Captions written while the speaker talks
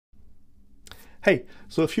Hey,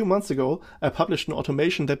 so a few months ago, I published an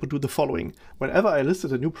automation that would do the following. Whenever I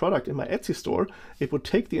listed a new product in my Etsy store, it would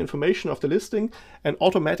take the information of the listing and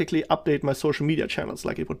automatically update my social media channels.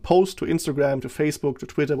 Like it would post to Instagram, to Facebook, to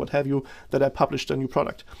Twitter, what have you, that I published a new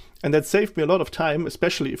product. And that saved me a lot of time,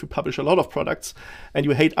 especially if you publish a lot of products and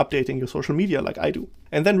you hate updating your social media like I do.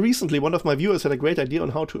 And then recently, one of my viewers had a great idea on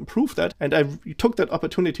how to improve that. And I took that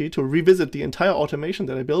opportunity to revisit the entire automation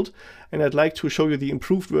that I built. And I'd like to show you the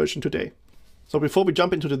improved version today. So before we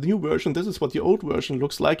jump into the new version, this is what the old version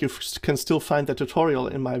looks like. You can still find the tutorial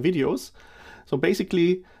in my videos. So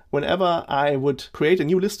basically, whenever I would create a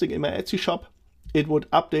new listing in my Etsy shop, it would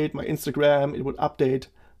update my Instagram, it would update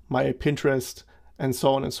my Pinterest, and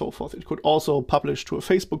so on and so forth. It could also publish to a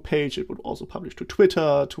Facebook page, it would also publish to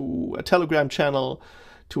Twitter, to a Telegram channel,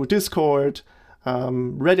 to a Discord,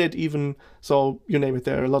 Reddit even, so you name it,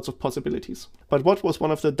 there are lots of possibilities. But what was one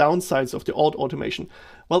of the downsides of the old automation?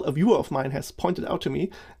 Well, a viewer of mine has pointed out to me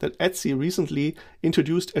that Etsy recently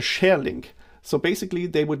introduced a share link. So basically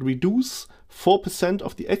they would reduce 4%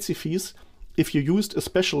 of the Etsy fees if you used a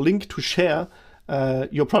special link to share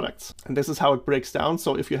your products. And this is how it breaks down.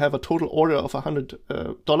 So if you have a total order of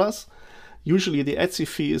 $100, usually the Etsy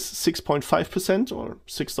fee is 6.5% or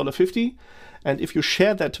 $6.50. And if you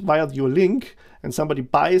share that via your link and somebody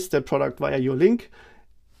buys that product via your link,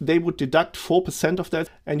 they would deduct 4% of that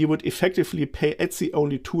and you would effectively pay Etsy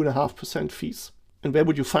only 2.5% fees. And where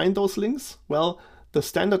would you find those links? Well, the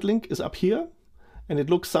standard link is up here and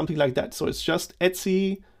it looks something like that. So it's just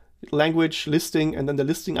Etsy, language, listing, and then the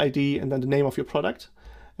listing ID and then the name of your product.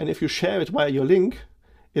 And if you share it via your link,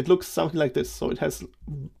 it looks something like this. So it has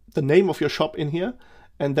the name of your shop in here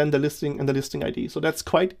and then the listing and the listing ID. So that's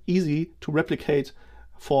quite easy to replicate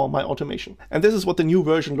for my automation. And this is what the new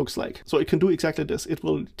version looks like. So it can do exactly this. It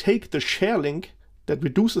will take the share link that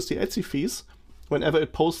reduces the Etsy fees whenever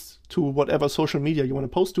it posts to whatever social media you want to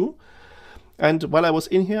post to. And while I was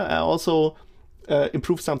in here, I also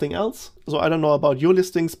improved something else. So I don't know about your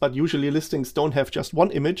listings, but usually listings don't have just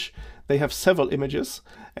one image. They have several images.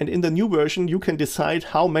 And in the new version, you can decide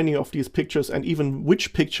how many of these pictures and even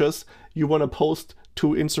which pictures you want to post to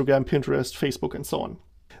Instagram, Pinterest, Facebook, and so on.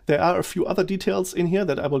 There are a few other details in here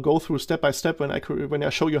that I will go through step by step when I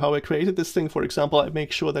show you how I created this thing. For example, I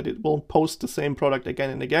make sure that it won't post the same product again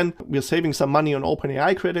and again. We're saving some money on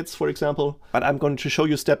OpenAI credits, for example, but I'm going to show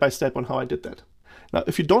you step by step on how I did that. Now,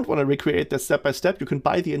 if you don't want to recreate that step by step, you can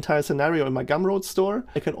buy the entire scenario in my Gumroad store.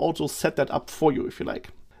 I can also set that up for you if you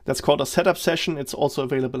like. That's called a setup session. It's also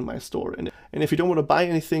available in my store. And if you don't want to buy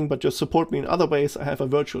anything but just support me in other ways, I have a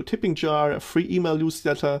virtual tipping jar, a free email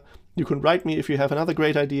newsletter. You can write me if you have another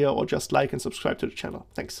great idea or just like and subscribe to the channel.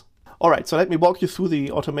 Thanks. All right, so let me walk you through the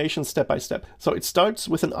automation step by step. So it starts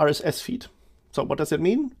with an RSS feed. So what does it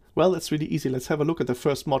mean? Well, it's really easy. Let's have a look at the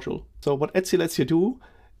first module. So what Etsy lets you do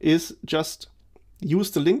is just use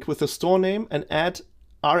the link with the store name and add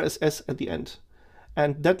RSS at the end.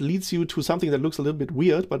 And that leads you to something that looks a little bit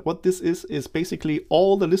weird, but what this is basically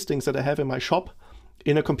all the listings that I have in my shop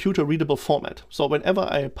in a computer readable format. So whenever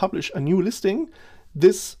I publish a new listing,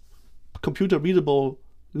 this computer readable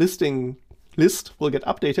listing list will get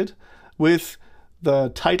updated with the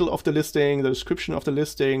title of the listing, the description of the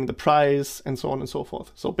listing, the price, and so on and so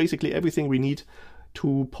forth. So basically everything we need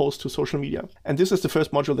to post to social media. And this is the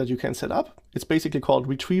first module that you can set up. It's basically called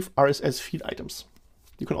Retrieve RSS Feed Items.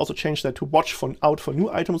 You can also change that to Watch out for new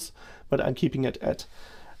items, but I'm keeping it at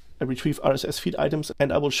Retrieve RSS Feed Items.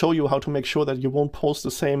 And I will show you how to make sure that you won't post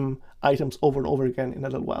the same items over and over again in a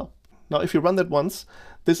little while. Now, if you run that once,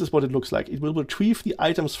 this is what it looks like. It will retrieve the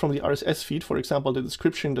items from the RSS feed, for example, the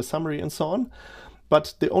description, the summary, and so on.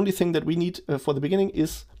 But the only thing that we need for the beginning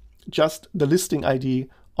is just the listing ID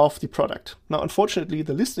of the product. Now, unfortunately,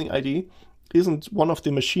 the listing ID isn't one of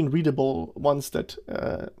the machine readable ones that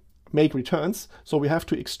make returns. So we have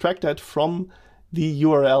to extract that from the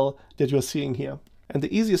URL that you're seeing here. And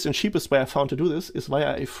the easiest and cheapest way I found to do this is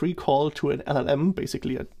via a free call to an LLM,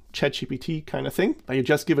 basically a ChatGPT kind of thing. Where you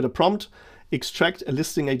just give it a prompt, extract a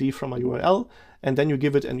listing ID from a URL, and then you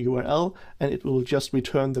give it an URL and it will just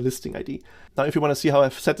return the listing ID. Now, if you want to see how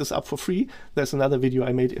I've set this up for free, there's another video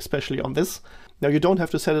I made especially on this. Now, you don't have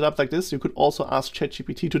to set it up like this. You could also ask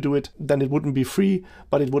ChatGPT to do it. Then it wouldn't be free,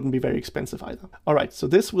 but it wouldn't be very expensive either. All right, so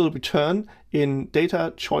this will return in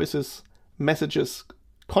data, choices, messages,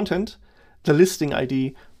 content, the listing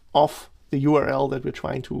ID of the URL that we're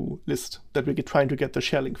trying to list, that we're trying to get the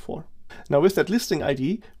share link for. Now, with that listing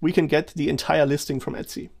ID, we can get the entire listing from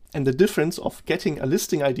Etsy. And the difference of getting a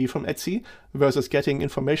listing ID from Etsy versus getting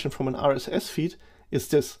information from an RSS feed is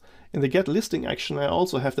this. In the get listing action, I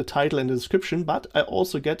also have the title and the description, but I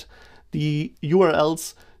also get the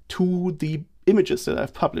URLs to the images that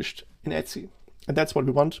I've published in Etsy. And that's what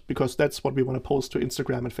we want, because that's what we want to post to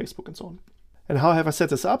Instagram and Facebook and so on. And how have I set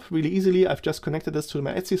this up? Really easily, I've just connected this to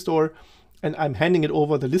my Etsy store, and I'm handing it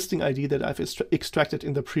over the listing ID that I've extracted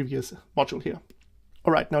in the previous module here.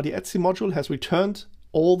 All right, now the Etsy module has returned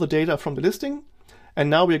all the data from the listing, and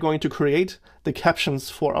now we're going to create the captions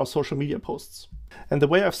for our social media posts. And the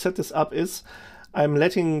way I've set this up is I'm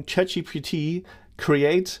letting ChatGPT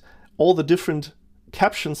create all the different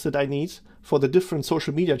captions that I need for the different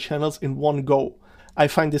social media channels in one go. I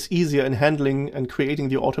find this easier in handling and creating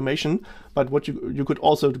the automation, but what you could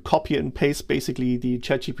also copy and paste basically the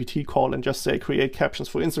ChatGPT call and just say create captions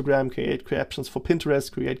for Instagram, create captions for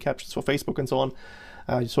Pinterest, create captions for Facebook and so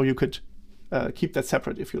on. So you could keep that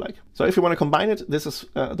separate if you like. So if you want to combine it, this is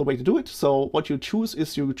the way to do it. So what you choose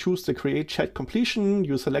is you choose the create chat completion,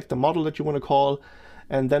 you select the model that you want to call,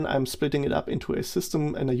 and then I'm splitting it up into a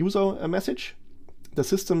system and a user message. The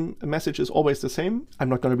system message is always the same. I'm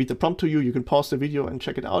not going to read the prompt to you. You can pause the video and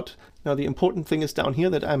check it out. Now the important thing is down here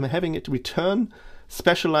that I'm having it return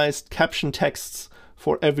specialized caption texts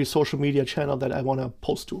for every social media channel that I want to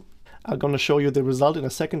post to. I'm going to show you the result in a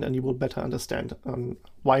second, and you will better understand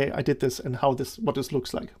why I did this and what this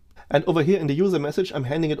looks like. And over here in the user message, I'm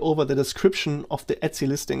handing it over the description of the Etsy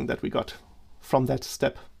listing that we got from that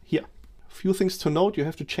step here. A few things to note: you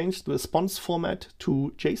have to change the response format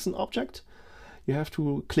to JSON object. You have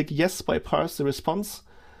to click yes by parse the response,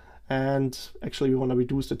 and actually we want to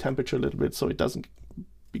reduce the temperature a little bit so it doesn't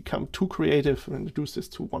become too creative, and reduce this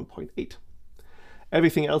to 1.8.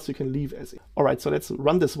 Everything else you can leave as is. All right, so let's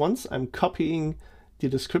run this once. I'm copying the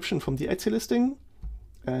description from the Etsy listing,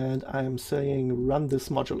 and I'm saying run this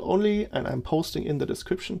module only, and I'm posting in the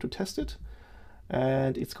description to test it.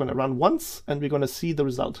 And it's going to run once, and we're going to see the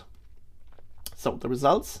result. So the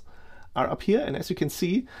results are up here, and as you can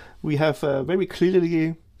see, we have very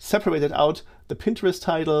clearly separated out the Pinterest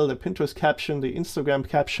title, the Pinterest caption, the Instagram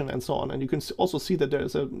caption, and so on. And you can also see that there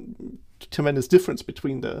is a tremendous difference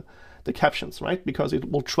between the captions, right? Because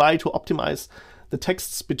it will try to optimize the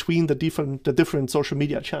texts between the different social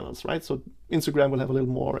media channels, right? So Instagram will have a little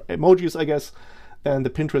more emojis, I guess, than the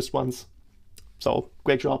Pinterest ones. So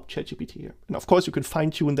great job, ChatGPT here. And of course, you can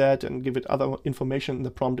fine tune that and give it other information in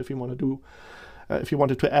the prompt if you want to do. If you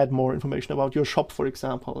wanted to add more information about your shop, for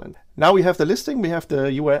example. And now we have the listing, we have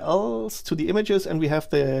the URLs to the images, and we have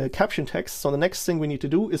the caption text. So the next thing we need to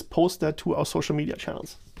do is post that to our social media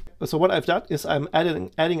channels. So what I've done is I'm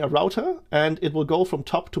adding a router, and it will go from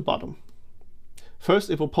top to bottom. First,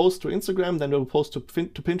 it will post to Instagram, then it will post to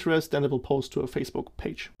Pinterest, then it will post to a Facebook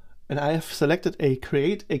page. And I have selected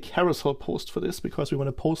create a carousel post for this because we want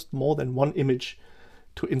to post more than one image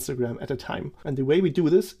to Instagram at a time. And the way we do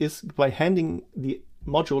this is by handing the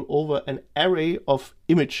module over an array of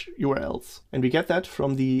image URLs. And we get that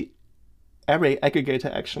from the array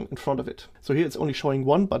aggregator action in front of it. So here it's only showing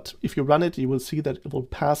one, but if you run it, you will see that it will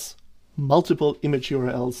pass multiple image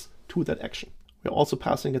URLs to that action. We're also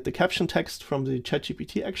passing it the caption text from the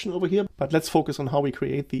ChatGPT action over here, but let's focus on how we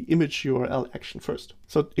create the image URL action first.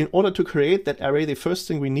 So in order to create that array, the first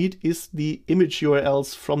thing we need is the image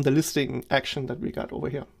URLs from the listing action that we got over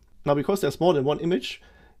here. Now, because there's more than one image,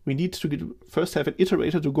 we need to first have an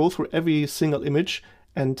iterator to go through every single image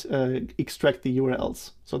and extract the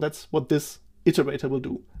URLs. So that's what this iterator will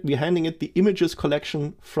do. We're handing it the images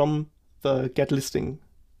collection from the get listing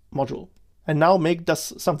module. And now Make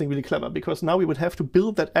does something really clever, because now we would have to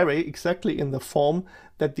build that array exactly in the form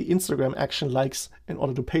that the Instagram action likes in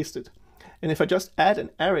order to paste it. And if I just add an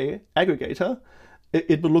array aggregator,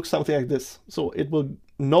 it will look something like this. So it will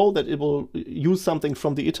know that it will use something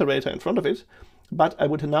from the iterator in front of it, but I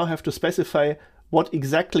would now have to specify what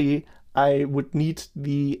exactly I would need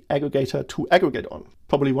the aggregator to aggregate on.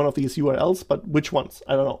 Probably one of these URLs, but which ones?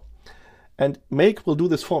 I don't know. And Make will do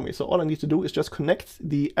this for me. So all I need to do is just connect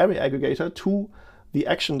the array aggregator to the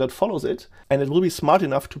action that follows it, and it will be smart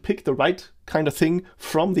enough to pick the right kind of thing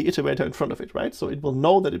from the iterator in front of it, right? So it will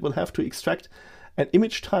know that it will have to extract an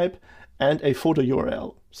image type and a photo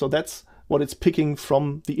URL. So that's what it's picking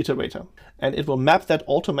from the iterator. And it will map that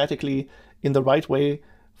automatically in the right way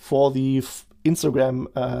for the Instagram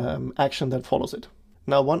action that follows it.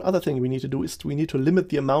 Now, one other thing we need to do is we need to limit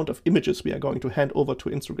the amount of images we are going to hand over to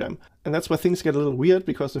Instagram. And that's where things get a little weird,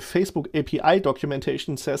 because the Facebook API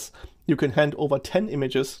documentation says you can hand over 10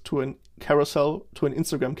 images to an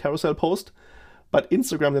Instagram carousel post, but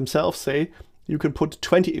Instagram themselves say you can put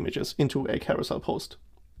 20 images into a carousel post.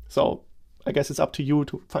 So I guess it's up to you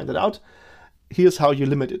to find it out. Here's how you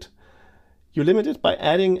limit it. You limit it by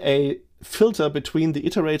adding a filter between the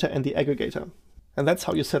iterator and the aggregator. And that's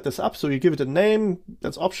how you set this up. So you give it a name,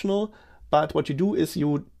 that's optional, But what you do is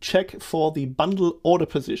you check for the bundle order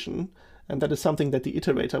position, and that is something that the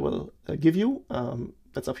iterator will give you.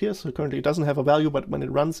 That's up here, so currently it doesn't have a value, but when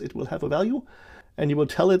it runs, it will have a value. And you will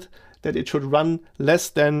tell it that it should run less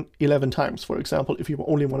than 11 times, for example, if you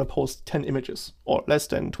only want to post 10 images, or less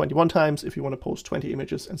than 21 times if you want to post 20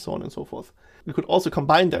 images, and so on and so forth. We could also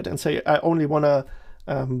combine that and say, I only want to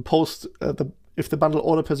post if the bundle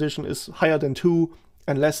order position is higher than 2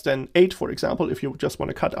 and less than 8, for example, if you just want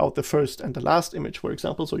to cut out the first and the last image, for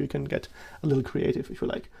example, so you can get a little creative if you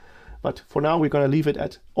like. But for now, we're going to leave it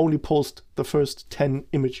at only post the first 10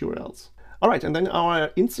 image URLs. All right, and then our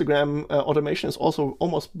Instagram automation is also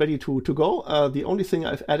almost ready to go. The only thing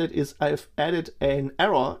I've added is I've added an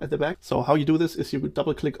error at the back. So how you do this is you would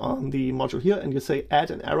double click on the module here and you say add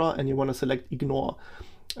an error and you want to select ignore.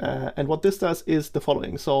 And what this does is the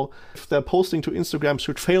following. So if the posting to Instagram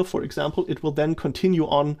should fail, for example, it will then continue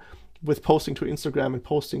on with posting to Instagram and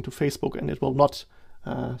posting to Facebook, and it will not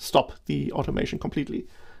stop the automation completely.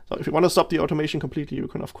 So if you want to stop the automation completely, you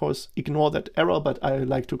can, of course, ignore that error, but I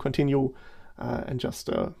like to continue and just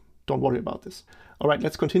don't worry about this. All right,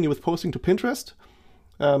 let's continue with posting to Pinterest.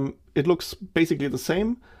 It looks basically the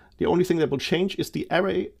same. The only thing that will change is the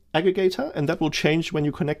array aggregator, and that will change when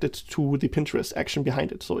you connect it to the Pinterest action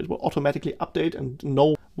behind it. So it will automatically update and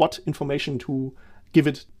know what information to give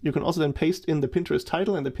it. You can also then paste in the Pinterest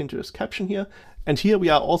title and the Pinterest caption here. And here we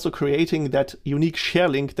are also creating that unique share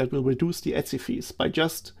link that will reduce the Etsy fees by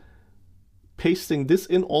just pasting this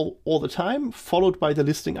in all the time, followed by the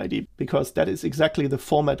listing ID, because that is exactly the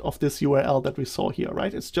format of this URL that we saw here,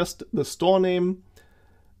 right? It's just the store name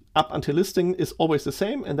up until listing is always the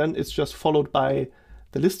same, and then it's just followed by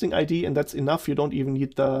the listing ID, and that's enough. You don't even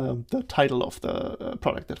need the title of the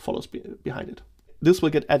product that follows behind it. This will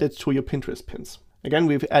get added to your Pinterest pins. Again,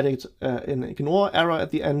 we've added an ignore error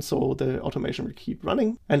at the end, so the automation will keep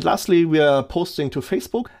running. And lastly, we are posting to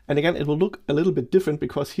Facebook. And again, it will look a little bit different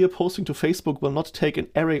because here posting to Facebook will not take an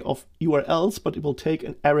array of URLs, but it will take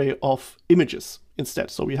an array of images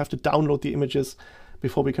instead. So we have to download the images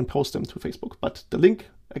before we can post them to Facebook. But the link,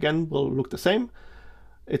 again, will look the same.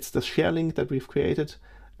 It's the share link that we've created.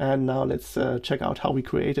 And now let's check out how we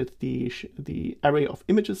created the array of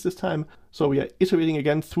images this time. So we are iterating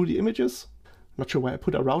again through the images. Not sure why I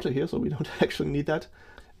put a router here, so we don't actually need that.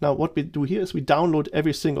 Now what we do here is we download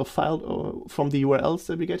every single file from the URLs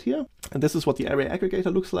that we get here. And this is what the array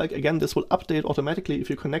aggregator looks like. Again, this will update automatically if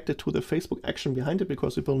you connect it to the Facebook action behind it,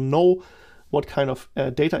 because it will know what kind of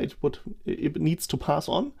data it needs to pass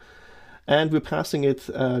on. And we're passing it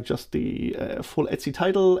just the full Etsy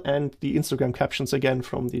title and the Instagram captions again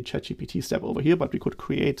from the ChatGPT step over here, but we could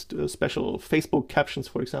create special Facebook captions,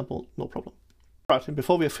 for example, no problem. Right, and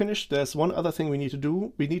before we are finished, there's one other thing we need to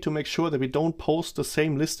do. We need to make sure that we don't post the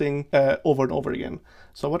same listing over and over again.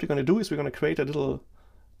 So what we're going to do is we're going to create a little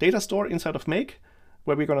data store inside of Make,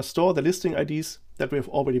 where we're going to store the listing IDs that we've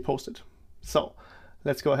already posted. So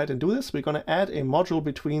let's go ahead and do this. We're going to add a module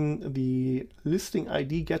between the listing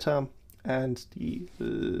ID getter and the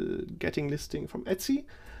getting listing from Etsy.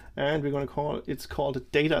 And we're going to it's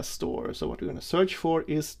called datastore. So what we're going to search for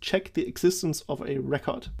is check the existence of a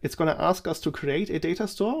record. It's going to ask us to create a data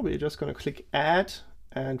store. We're just going to click add,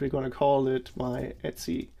 and we're going to call it my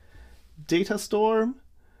Etsy data store.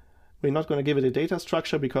 We're not going to give it a data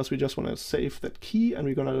structure because we just want to save that key, and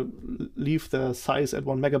we're going to leave the size at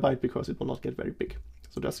 1 megabyte because it will not get very big.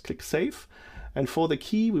 So just click save. And for the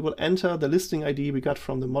key, we will enter the listing ID we got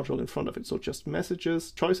from the module in front of it. So just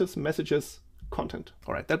messages, choices, messages, content.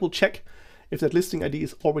 All right, that will check if that listing ID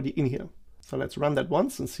is already in here. So let's run that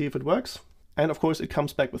once and see if it works. And of course, it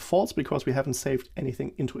comes back with false because we haven't saved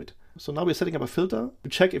anything into it. So now we're setting up a filter to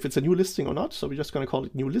check if it's a new listing or not. So we're just going to call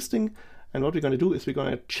it new listing. And what we're going to do is we're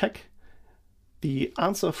going to check the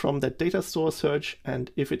answer from that data store search. And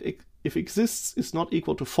if exists is not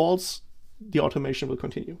equal to false, the automation will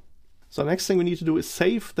continue. So the next thing we need to do is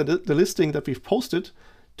save the listing that we've posted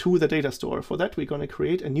to the data store. For that, we're going to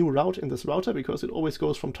create a new route in this router because it always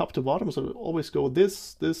goes from top to bottom. So it'll always go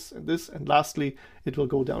this, this, and this, and lastly, it will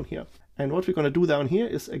go down here. And what we're going to do down here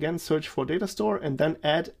is again search for data store and then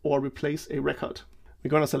add or replace a record. We're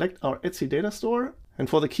going to select our Etsy data store, and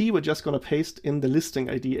for the key, we're just going to paste in the listing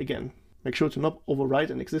ID again. Make sure to not overwrite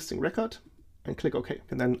an existing record and click OK,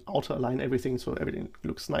 and then auto align everything so everything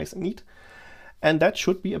looks nice and neat. And that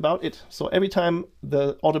should be about it. So every time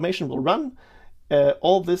the automation will run,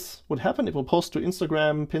 all this would happen. It will post to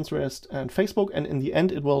Instagram, Pinterest, and Facebook. And in the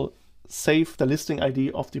end, it will save the listing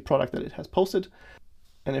ID of the product that it has posted.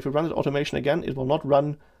 And if we run the automation again, it will not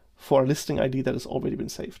run for a listing ID that has already been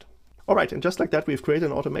saved. All right, and just like that, we've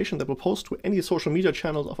created an automation that will post to any social media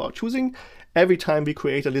channels of our choosing every time we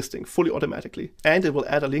create a listing, fully automatically. And it will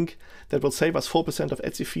add a link that will save us 4% of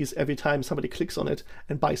Etsy fees every time somebody clicks on it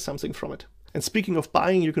and buys something from it. And speaking of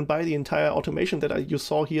buying, you can buy the entire automation that you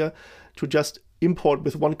saw here to just import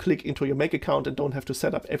with one click into your Make account and don't have to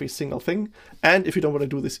set up every single thing. And if you don't want to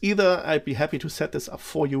do this either, I'd be happy to set this up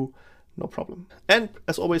for you. No problem. And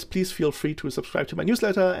as always, please feel free to subscribe to my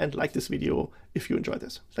newsletter and like this video if you enjoyed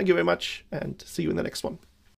this. Thank you very much and see you in the next one.